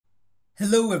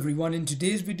Hello everyone, in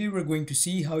today's video we're going to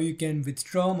see how you can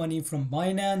withdraw money from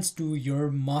Binance to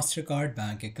your Mastercard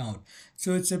bank account.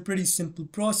 So it's a pretty simple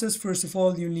process. First of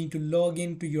all, you need to log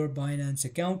into your Binance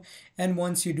account, and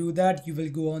once you do that you will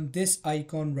go on this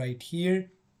icon right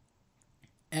here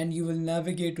and you will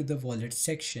navigate to the wallet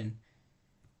section.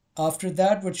 After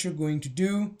that, what you're going to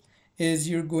do is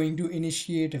you're going to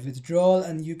initiate a withdrawal,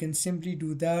 and you can simply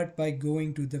do that by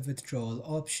going to the withdrawal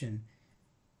option.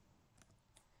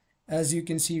 As you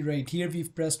can see right here,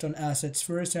 we've pressed on assets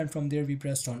first, and from there we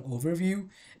pressed on overview,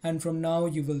 and from now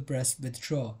you will press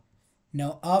withdraw.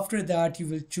 Now after that you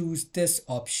will choose this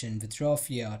option, withdraw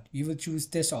fiat. You will choose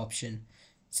this option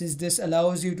since this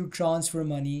allows you to transfer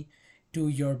money to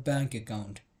your bank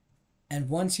account. And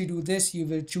once you do this, you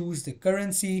will choose the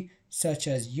currency such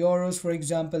as euros for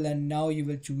example, and now you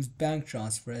will choose bank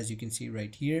transfer. As you can see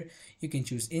right here, you can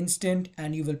choose instant,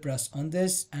 and you will press on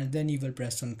this, and then you will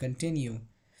press on continue.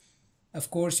 Of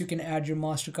course, you can add your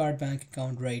Mastercard bank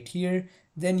account right here.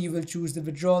 Then you will choose the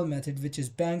withdrawal method, which is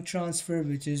bank transfer,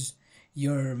 which is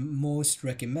your most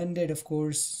recommended, of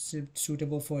course,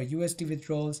 suitable for USD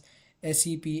withdrawals,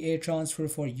 SEPA transfer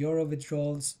for Euro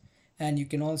withdrawals, and you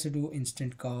can also do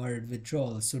instant card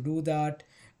withdrawals. So do that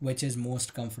which is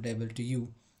most comfortable to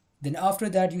you. Then after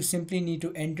that, you simply need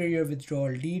to enter your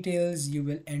withdrawal details. You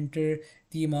will enter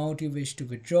the amount you wish to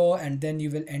withdraw, and then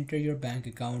you will enter your bank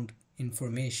account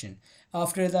information.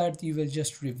 After that, you will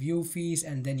just review fees,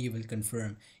 and then you will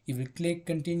confirm. You will click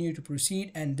continue to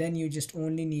proceed, and then you just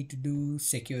only need to do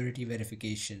security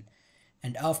verification.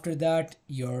 And after that,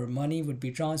 your money would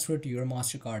be transferred to your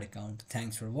Mastercard account.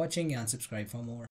 Thanks for watching, and subscribe for more.